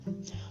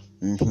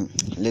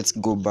Let's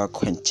go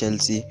back when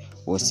Chelsea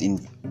was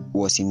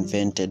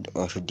invented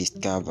or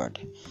discovered.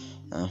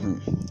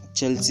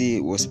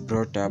 Chelsea was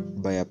brought up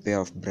by a pair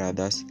of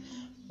brothers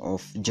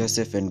of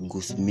Joseph and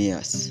Gus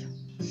Mears.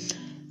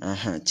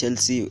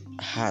 Chelsea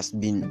has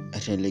been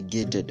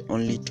relegated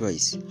only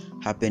twice,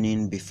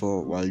 happening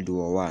before World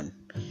War I.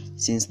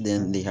 Since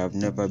then, they have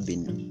never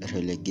been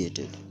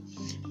relegated.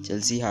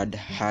 Chelsea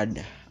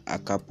had a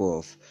couple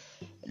of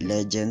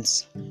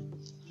legends,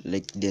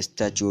 like the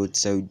statue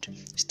outside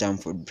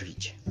Stamford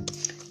Bridge.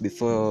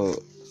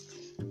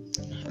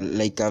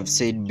 Like I've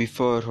said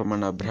before,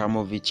 Roman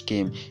Abramovich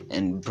came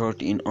and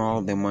brought in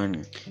all the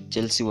money.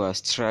 Chelsea was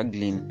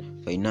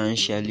struggling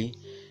financially,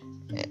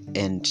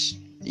 and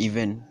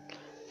even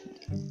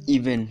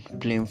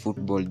playing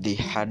football, they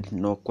had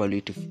no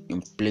quality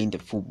in playing the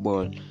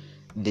football.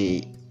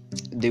 They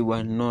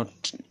were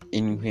not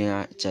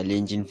anywhere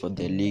challenging for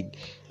the league.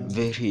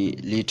 Very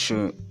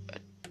little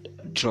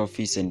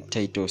trophies and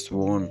titles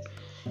won.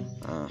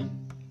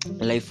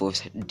 Life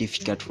was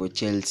difficult for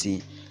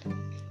Chelsea.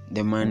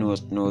 The money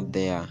was not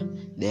there.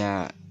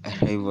 Their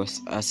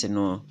rivals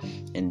Arsenal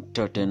and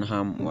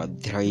Tottenham were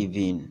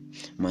thriving.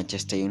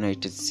 Manchester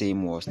United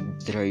same was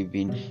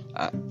thriving.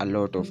 A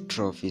lot of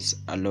trophies,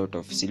 a lot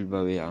of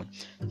silverware.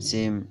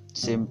 Same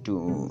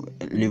to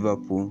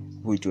Liverpool,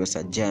 which was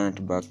a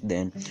giant back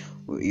then,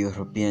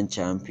 European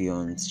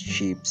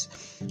championships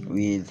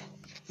with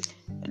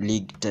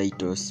league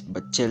titles,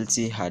 but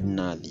Chelsea had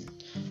nothing.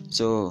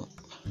 So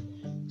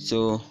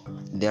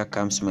there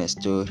comes my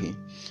story.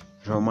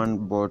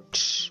 Roman bought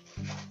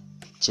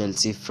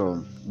Chelsea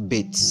from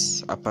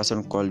Bates, a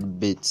person called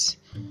Bates,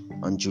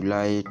 on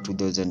July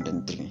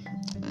 2003.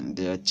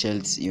 And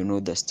Chelsea, you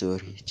know the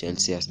story.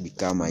 Chelsea has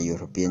become a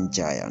European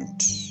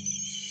giant.